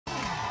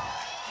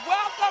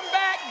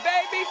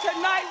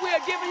tonight we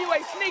are giving you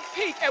a sneak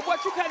peek at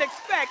what you can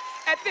expect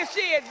at this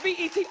year's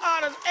BET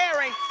Honors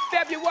airing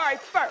February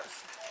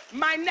 1st.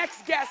 My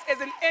next guest is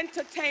an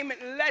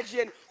entertainment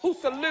legend who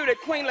saluted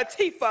Queen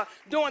Latifah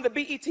during the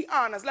BET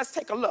Honors. Let's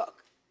take a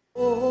look.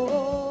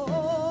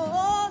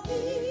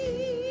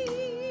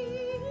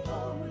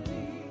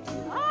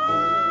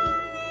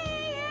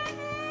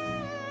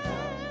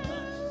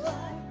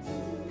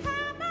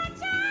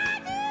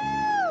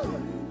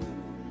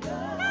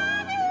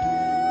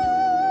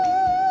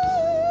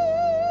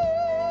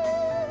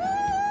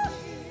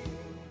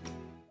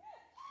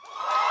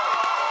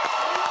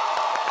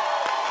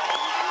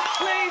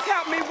 Please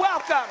help me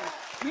welcome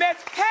Miss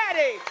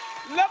Patti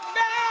LaBelle.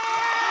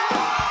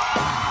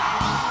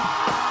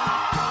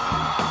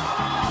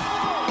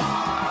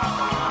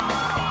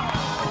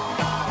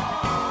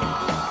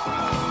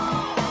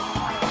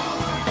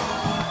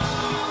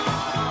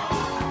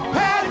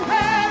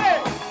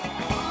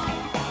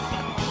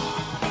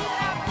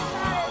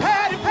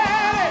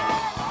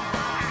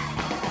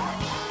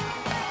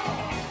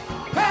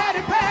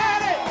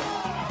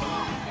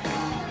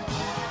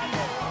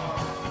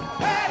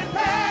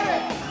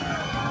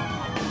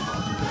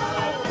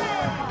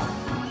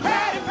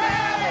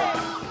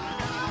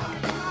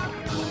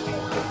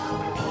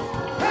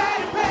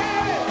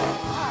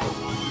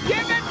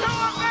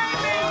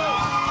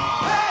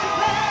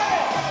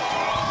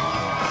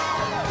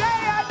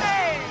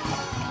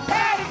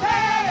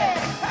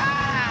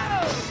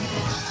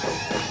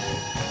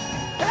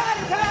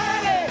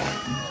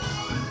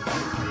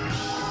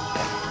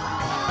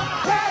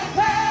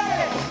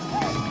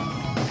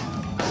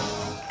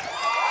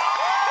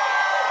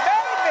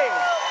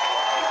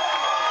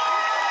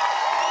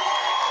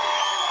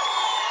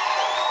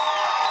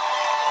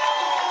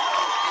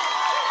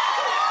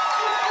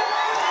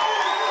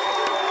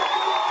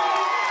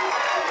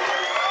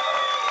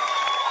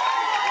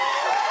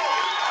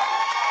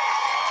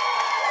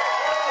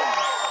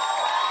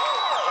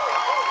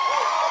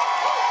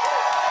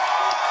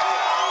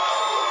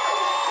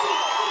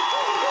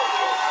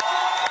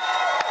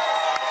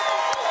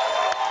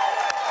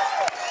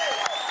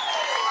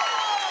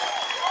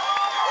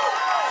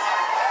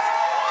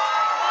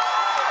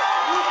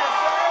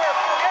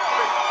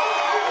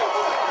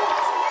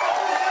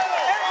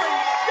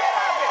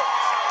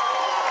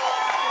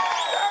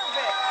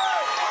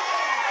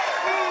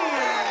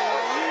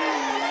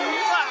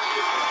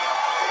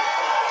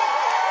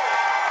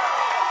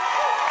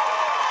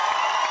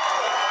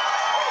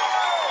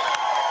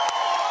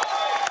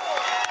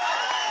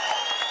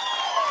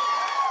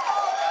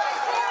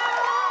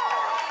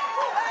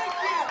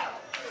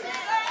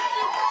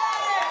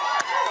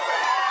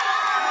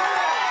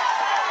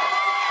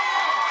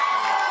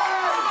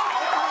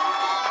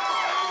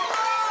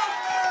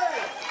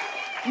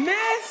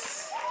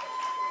 Miss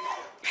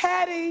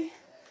Patti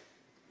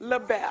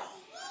LaBelle.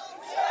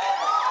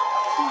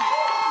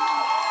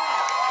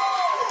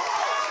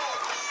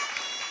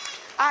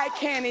 I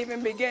can't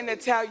even begin to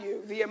tell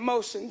you the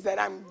emotions that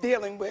I'm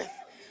dealing with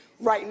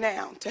right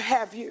now to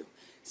have you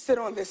sit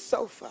on this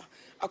sofa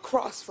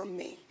across from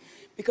me,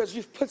 because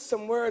you've put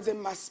some words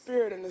in my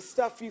spirit and the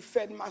stuff you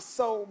fed my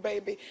soul,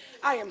 baby.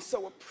 I am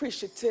so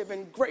appreciative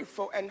and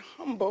grateful and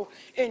humble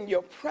in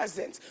your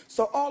presence.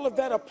 So all of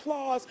that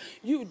applause,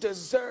 you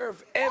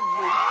deserve every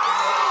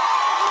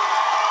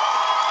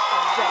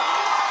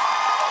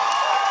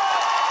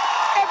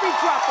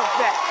drop of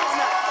that.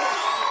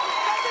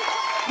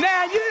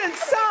 Now, you done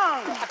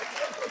sung.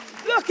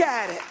 Look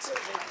at it.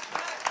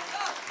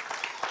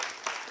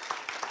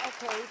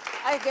 Okay,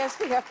 I guess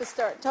we have to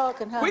start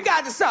talking, huh? We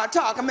got to start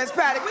talking, Miss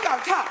Patti. We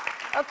got to talk.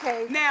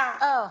 Okay.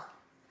 Now,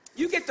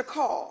 you get the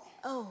call.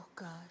 Oh,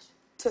 gosh.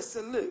 To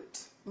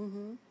salute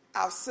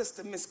our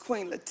sister, Miss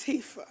Queen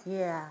Latifah.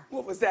 Yeah.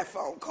 What was that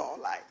phone call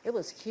like? It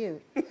was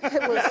cute.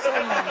 It was so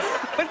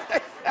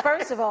nice.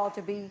 First of all,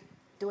 to be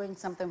doing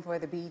something for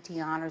the BET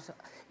Honors,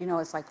 you know,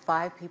 it's like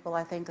 5 people,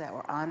 I think, that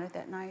were honored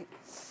that night.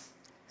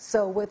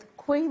 So with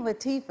Queen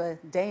Latifah,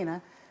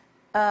 Dana,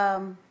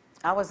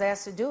 I was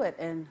asked to do it,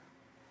 and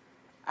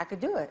I could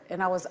do it.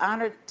 And I was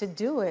honored to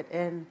do it.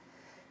 And,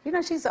 you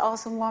know, she's an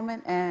awesome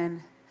woman.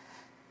 And,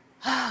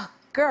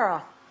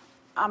 girl,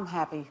 I'm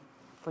happy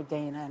for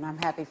Dana, and I'm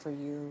happy for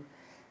you.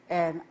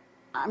 And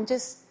I'm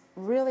just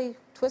really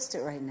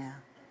twisted right now.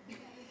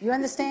 You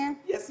understand?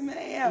 Yes,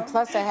 ma'am. And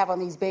plus, I have on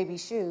these baby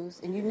shoes,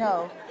 and you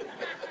know,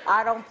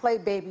 I don't play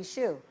baby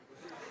shoe.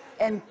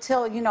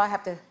 Until, you know, I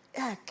have to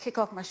kick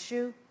off my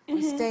shoe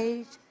on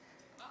stage.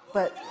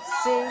 But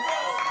see,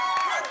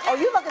 oh,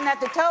 you're looking at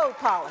the toe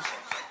polish,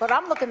 but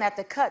I'm looking at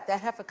the cut. That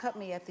heifer cut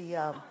me at the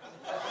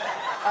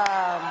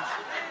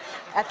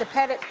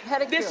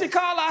pedicure. Did she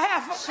call her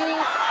heifer? She.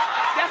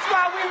 That's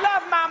why we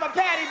love Mama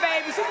Patti,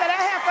 baby. She said that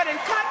heifer done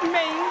cut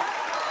me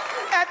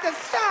at the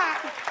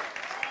start.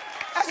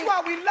 That's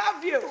why we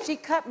love you. She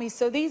cut me,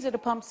 so these are the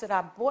pumps that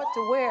I bought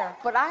to wear.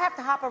 But I have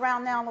to hop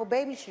around now in little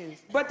baby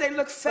shoes. But they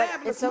look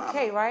fabulous, but it's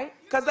okay, Mama. Right?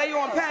 Because they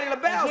on Patti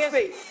LaBelle's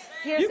feet.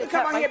 You can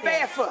come on here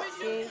barefoot.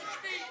 See?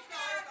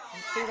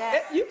 See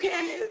that? You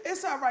can.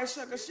 It's all right,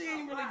 sugar. She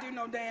ain't really do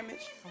no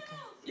damage. Okay.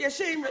 Yeah,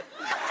 she ain't really.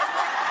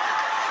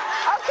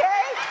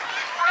 Okay.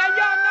 And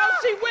y'all know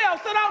she will,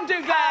 so don't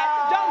do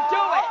that. Don't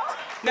do it.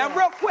 Now,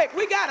 real quick,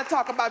 we got to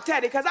talk about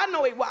Teddy, because I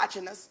know he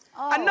watching us.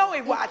 I know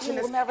he watching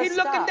us. He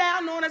looking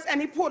down on us, and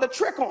he pulled a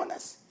trick on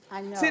us.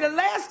 I know. See, the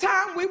last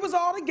time we was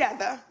all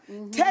together,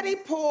 Teddy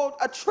pulled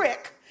a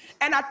trick,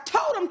 and I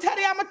told him,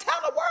 Teddy, I'm going to tell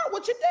the world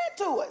what you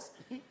did to us.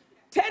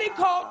 Teddy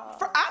called,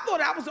 I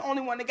thought I was the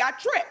only one that got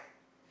tricked.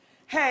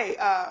 Hey,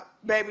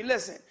 baby,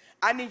 listen,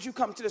 I need you to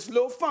come to this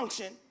little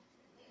function.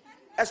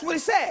 That's what he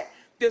said.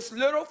 This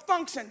little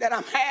function that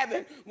I'm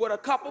having with a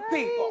couple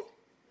people.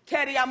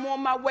 Teddy, I'm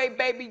on my way,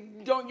 baby.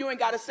 You ain't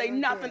got to say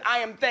nothing. I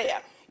am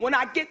there. When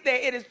I get there,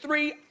 it is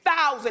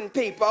 3,000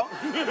 people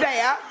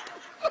there.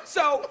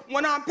 So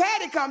when Aunt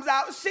Patty comes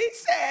out, she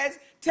says,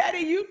 Teddy,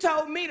 you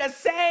told me the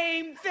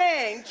same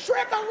thing.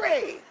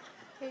 Trickery.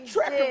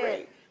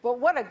 Trickery. Well,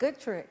 what a good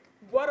trick.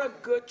 What a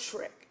good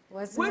trick.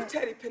 Wasn't with it?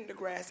 Teddy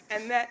Pendergrass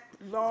and that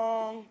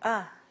long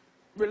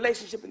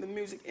relationship in the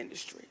music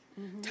industry.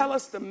 Tell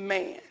us the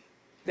man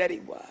that he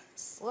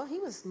was. Well, he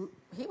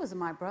was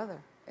my brother.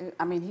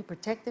 I mean, he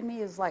protected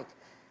me. It's like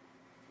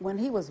when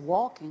he was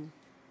walking,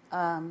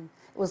 it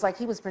was like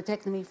he was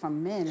protecting me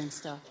from men and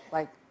stuff,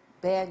 like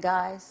bad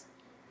guys.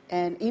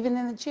 And even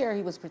in the chair,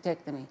 he was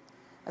protecting me.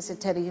 I said,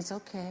 Teddy, it's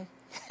okay.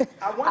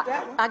 I want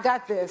that one. I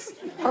got this,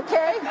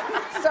 okay?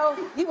 So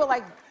he was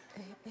like,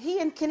 he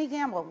and Kenny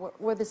Gamble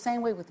were the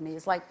same way with me.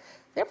 It's like,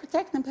 they're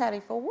protecting Patty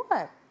for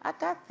what? I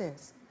got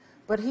this.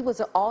 But he was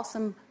an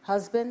awesome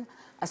husband.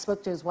 I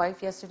spoke to his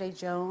wife yesterday,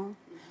 Joan,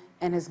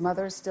 and his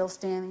mother is still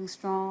standing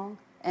strong.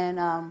 And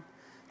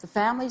the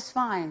family's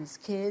fine, his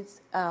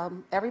kids,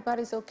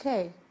 everybody's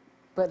okay.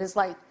 But it's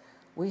like,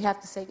 we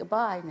have to say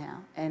goodbye now.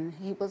 And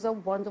he was a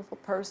wonderful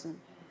person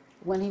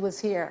when he was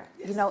here.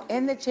 Yes. You know,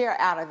 in the chair,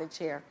 out of the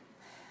chair.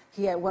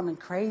 He had women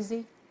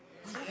crazy.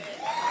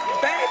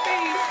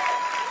 Baby,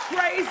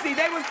 crazy.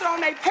 They was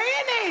throwing their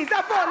panties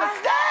up on the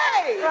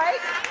stage. Right?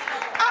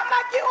 I'm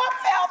like, you are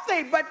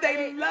filthy. But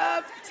they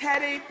loved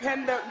Teddy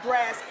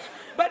Pendergrass.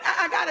 But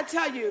I got to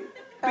tell you,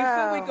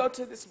 before we go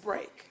to this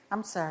break.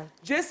 I'm sorry.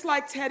 Just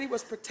like Teddy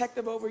was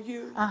protective over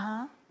you,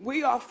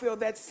 we all feel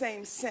that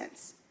same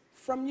sense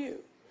from you.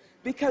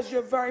 Because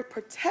you're very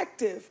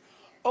protective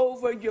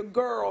over your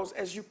girls,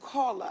 as you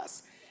call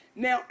us.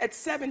 Now, at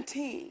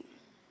 17,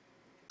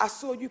 I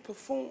saw you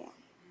perform.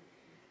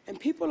 And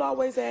people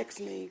always ask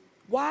me,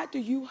 why do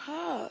you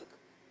hug?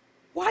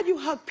 Why do you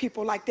hug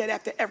people like that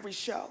after every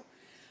show?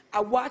 I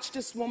watched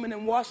this woman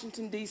in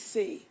Washington,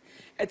 D.C.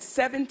 at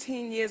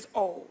 17 years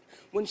old.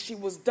 When she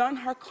was done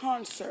her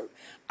concert,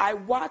 I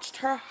watched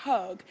her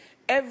hug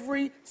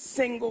every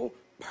single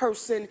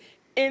person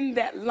in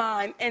that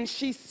line, and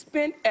she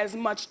spent as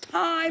much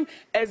time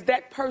as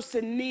that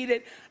person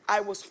needed.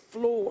 I was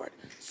floored.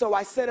 So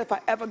I said if I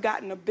ever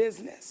got in a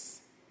business,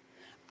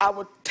 I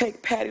would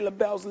take Patti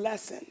LaBelle's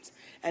lessons,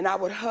 and I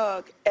would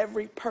hug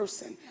every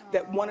person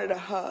that wanted a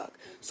hug.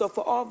 So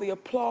for all the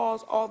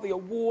applause, all the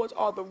awards,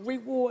 all the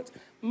rewards,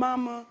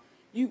 Mama,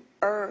 you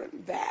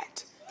earned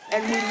that.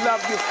 And we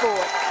love you for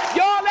it.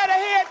 Y'all let her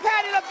hear it,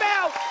 Patti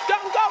LaBelle.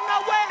 Don't go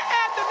nowhere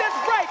after this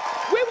break.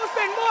 We will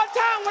spend more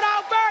time with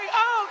our very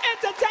own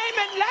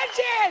entertainment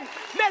legend,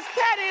 Miss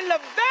Patti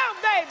LaBelle,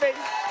 baby.